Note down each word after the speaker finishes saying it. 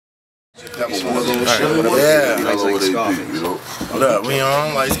Yeah. What up? We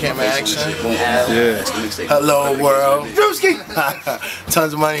on? Lights, camera, action. Yeah. Hello, world.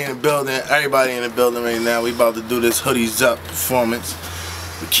 Tons of money in the building. Everybody in the building right now. We about to do this Hoodies Up performance.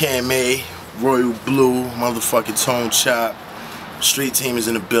 May, Royal Blue, motherfucking Tone Chop. Street team is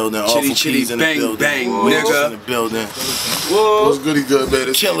in the building. Chitty chitty in the bang building. bang, nigga. In the building. Whoa. What's goody good,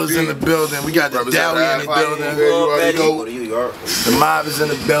 man? Killers in the building. We got the Dowie in the building. The mob is in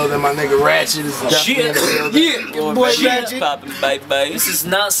the building. My nigga Ratchet is definitely in the building. Yeah, boy Ratchet. Poppin' bye. This is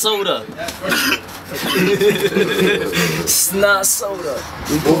not soda. It's not soda.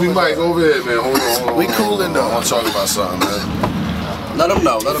 Movie Mike over here, man. Hold on. We coolin' though. I want to talk about something, man. Let them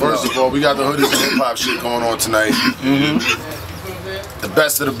know. First of all, we got the Hoodies and hip hop shit going on tonight. The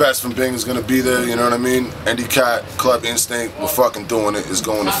best of the best from Bing is gonna be there, you know what I mean? Andy Cat, Club Instinct, we're fucking doing it. It's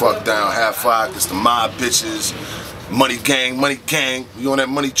going to fuck down. Half Five, it's the mob bitches, money gang. We on that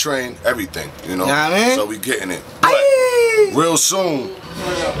money train, everything, you know? Yeah, I mean? So we getting it. But real soon,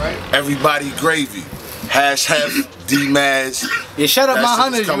 everybody gravy. Hef, D-Maz. Yeah, shut up my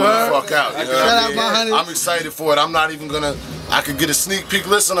hunters, coming the fuck out. You know shut up my hunters. I'm excited for it. I'm not even gonna. I could get a sneak peek.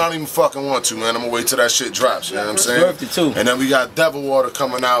 Listen, I don't even fucking want to, man. I'm gonna wait till that shit drops. You know what I'm saying? Worth it too. And then we got Devil Water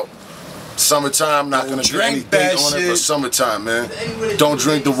coming out. Summertime, not gonna drink any date on it, but summertime, man. Don't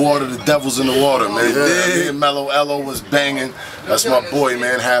drink the water, the devil's in the water, man. Me and Mellow Ello was banging. That's my boy,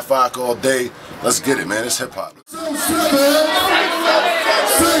 man. Half Five all day. Let's get it, man. It's hip hop.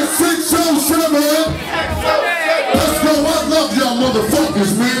 I love y'all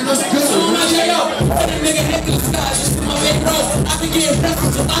motherfuckers, man. Let's go.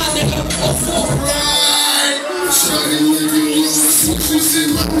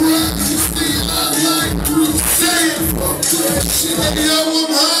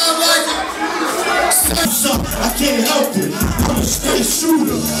 I can't help it. I'm a straight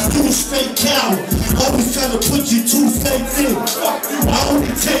shooter. You a straight coward. Always trying to put your 2 cents in. I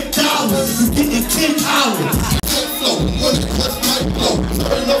only take dollars. You getting kick hollered. Flow, what might blow?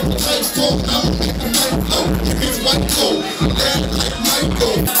 Turn up the lights, go, I'ma make the night flow. It's white cold, that like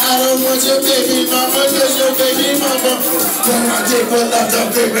Michael. I don't want your baby mama, just your baby mama. When I take a lot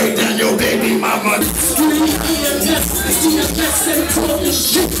of baby down your baby mama. Scream EMS, see the best and talk this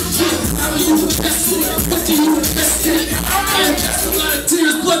shit. How do you invest in it? What do you invest in it? And that's a lot of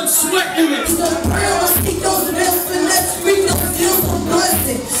tears, blood, sweat in it. So real, I speak those bills, and let's bring those deals from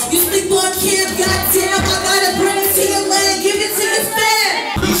busting. You sleep on camp, goddamn, I got a brain. To your leg, give it to your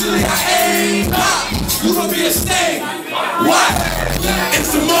fan. Usually I aim pop, you gon' be a stain. What?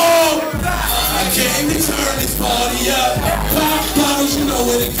 It's the mall. I came to turn this party up. Pop bottles, you know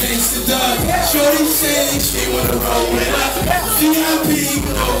what it gangsta does. Shorty say she wanna roll with us. VIP,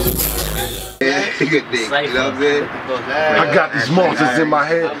 Good thing, you know what I'm saying? I got these monsters in my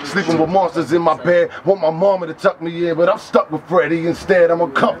head, sleeping with monsters in my bed. Want my mama to tuck me in, but I'm stuck with Freddy instead. I'm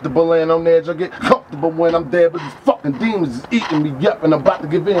uncomfortable and on edge. I get comfortable when I'm dead, but these fucking demons is eating me up, and I'm about to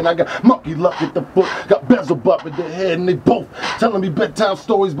give in. I got monkey luck at the foot, got Beelzebub at the head, and they both telling me bedtime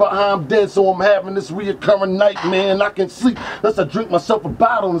stories about how I'm dead. So I'm having this reoccurring nightmare, and I can sleep unless I drink myself a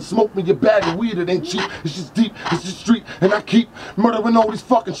bottle and smoke me a bag of weed. It ain't cheap, it's just deep, it's just street, and I keep murdering all these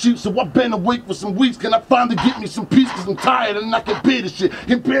fucking sheep. So I've been awake for some weeks. Can I finally get me some peace? Cause I'm tired and I can bear this shit.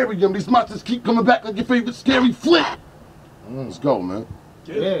 Can bury them. These monsters keep coming back like your favorite scary flick. Let's go, man.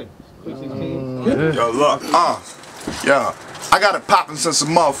 Yeah. Yo, look, yo, I got it poppin' since a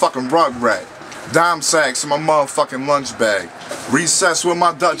motherfucking rug rat. Dime sacks in my motherfucking lunch bag. Recess with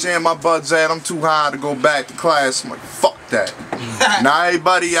my Dutch and my buds at. I'm too high to go back to class. I'm like, fuck that. Now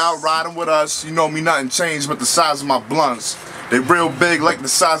everybody out riding with us. You know me, nothing changed but the size of my blunts. They real big like the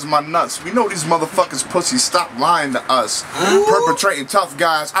size of my nuts. We know these motherfuckers pussies, stop lying to us. Perpetrating tough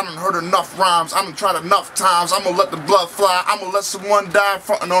guys, I done heard enough rhymes, I done tried enough times. I'ma let the blood fly, I'ma let someone die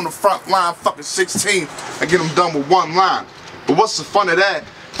frontin' on the front line. Fucking 16, I get them done with one line. But what's the fun of that?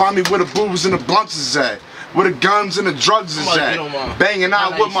 Find me where the booze and the blunts is at. Where the guns and the drugs is at. Banging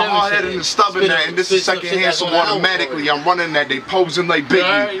out with my hard head and the stubborn that. And this is second hand, so automatically I'm running that. They posing like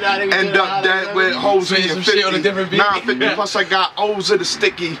Biggie. End up that with hoes in your 50. 950 plus I got O's of the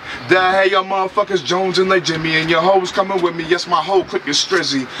sticky. That hey y'all motherfuckers Jones and like Jimmy. And your hoes coming with me. Yes, my whole clique is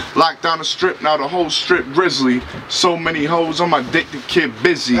strizzy. Locked down the strip, now the whole strip grizzly. So many hoes, I'm addicted kid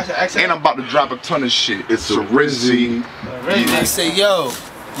busy. And I'm about to drop a ton of shit. It's a Rizzy. They say, yo,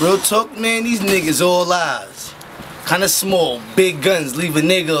 real talk, man, these niggas all lies. Kinda small, big guns, leave a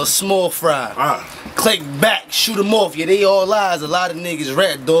nigga a small fry. Click back, shoot them off, yeah, they all lies. A lot of niggas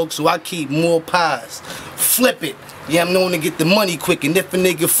rat dog, so I keep more pies. flip it. Yeah, I'm known to get the money quick, and if a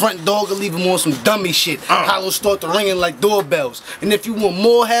nigga front dog, I'll leave him on some dummy shit. Hollows start to ringing like doorbells. And if you want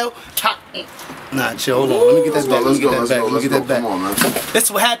more hell, nah, chill, hold on. Let me get that back. Let me get that back. Come on, man. That's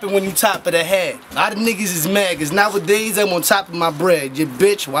what happened when you top of the head. A lot of niggas is mad, cause nowadays I'm on top of my bread. Your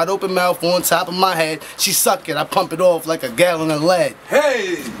bitch, wide open mouth on top of my head. She suck it, I pump it off like a gallon of lead.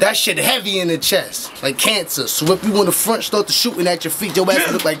 Hey! That shit heavy in the chest, like cancer. So if you on the front, start to shooting at your feet, your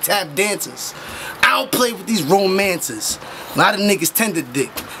ass look like tap dancers. I don't play with these romances. A lot of niggas tender dick.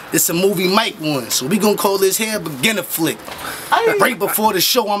 It's a movie Mike won, so we gon' call this here a beginner flick. Right before the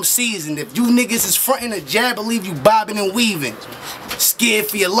show, I'm seasoned. If you niggas is frontin' a jab, I leave you bobbing and weaving. Scared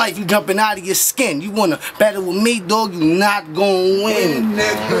for your life, you jumping out of your skin. You wanna battle with me, dog, you not gon' win.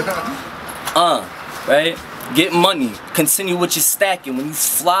 Right? Get money. Continue what you're stacking. When you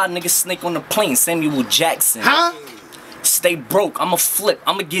fly, niggas snake on the plane. Samuel Jackson. Huh? Stay broke, I'ma flip,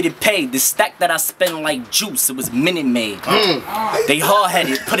 I'ma get it paid. The stack that I spend like juice, it was Minute Maid. They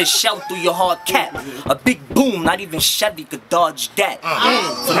hard-headed, put a shell through your hard cap. A big boom, not even Chevy could dodge that.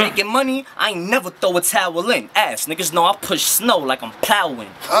 For making money, I ain't never throw a towel in. Ass, niggas know I push snow like I'm plowing.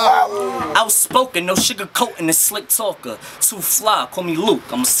 Outspoken, no sugarcoating, a slick talker. Too fly, call me Luke,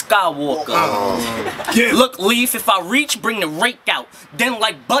 I'm a Skywalker. Look, Leaf, if I reach, bring the rake out. Then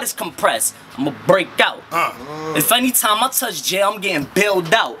like butters compressed, I'ma break out. If anytime I touch jail, I'm getting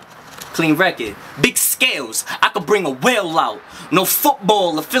bailed out. Clean record, big scales, I could bring a whale out. No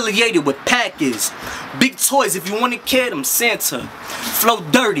football affiliated with Packers. Big toys, if you want a kid, I'm Santa. Flow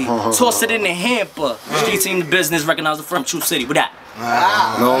dirty, toss it in the hamper. Street team the business, recognize the firm, True City, with that.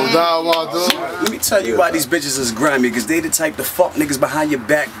 No doubt, my dude. Let me tell you why these bitches is grimy, cause they the type to fuck niggas behind your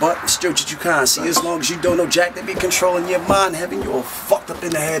back, but still that you can't see. As long as you don't know Jack, they be controlling your mind, having you all fucked up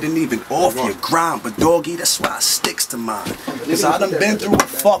in the head and even off your grind. But doggy, that's why it sticks to mine. Cause I done been through a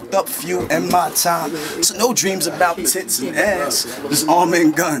fucked up few in my time. So no dreams about tits and ass. There's armor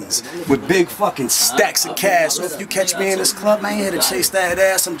and guns with big fucking stacks of cash. So if you catch me in this club, I ain't here to chase that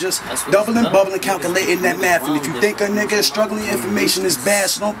ass. I'm just doubling, bubbling, calculating that math. And if you think a nigga is struggling, information is bad,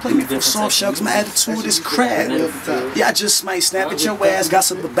 so don't play me for soft shell, cause my attitude is crap. Yeah, I just might snap at your ass,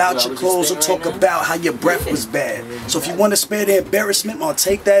 gossip about your clothes, or talk about how your breath was bad. So if you want to spare the embarrassment, I'll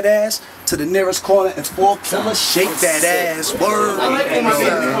take that ass to the nearest corner and 4 killer, shake that ass. Word.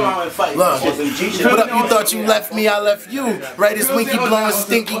 Look, what up, you thought you left me, I left you. Right as Winky blowing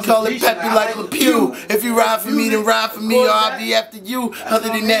stinky, call it peppy like a pew. If you ride for me, then ride for me, or I'll be after you. Other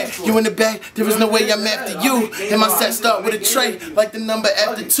than that, you in the back, there is no way I'm after you. And my set start with a tray, like the number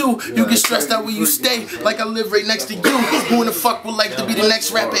after 2. You get stressed out where you stay, like I live right next to you. Who in the fuck would like to be the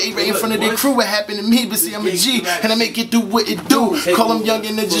next rapper, A right in front of their crew? It happened to me, but see I'm a G, and I make it do what it do. Call them young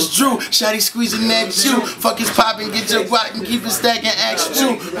and just Drew, shotty squeezing that you. Fuck his poppin', get your rock and keep it stacking, ask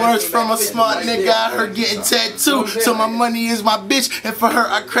you. Words from a smart nigga, I heard getting tattooed. So my money is my bitch, and for her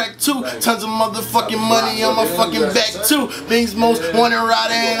I crack 2 tons of motherfucking money on my fucking back too. Things most wanted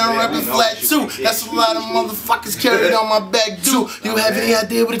rider and I'm rapping flat too. That's a lot of motherfuckers carried on my back too. You have any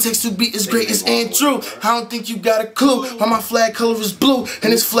idea what it takes to be as great as Andrew? I don't think you got a clue why my flag color is blue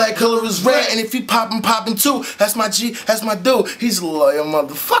and his flag color is red. And if he poppin' too, that's my G, that's my dude. He's a loyal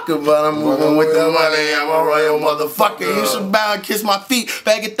motherfucker, but I'm moving with the money. I'm a royal motherfucker. You should bow and kiss my feet.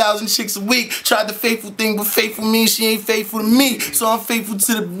 Bag 1,000 chicks a week. Tried the faithful thing, but faithful means she ain't faithful to me. So I'm faithful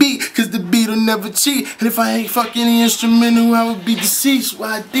to the beat, cause the beat'll never cheat. And if I ain't fucking the instrumental, I would be deceased.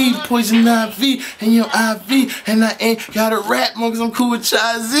 YD, poison IV, and your IV. And I ain't gotta rap, cause I'm cool with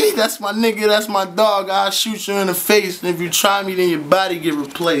Chai-Z. That's my nigga, that's my dog. I'll shoot you in the face. And if you try me, then your body get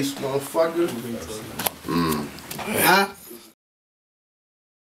replaced, motherfucker. Huh?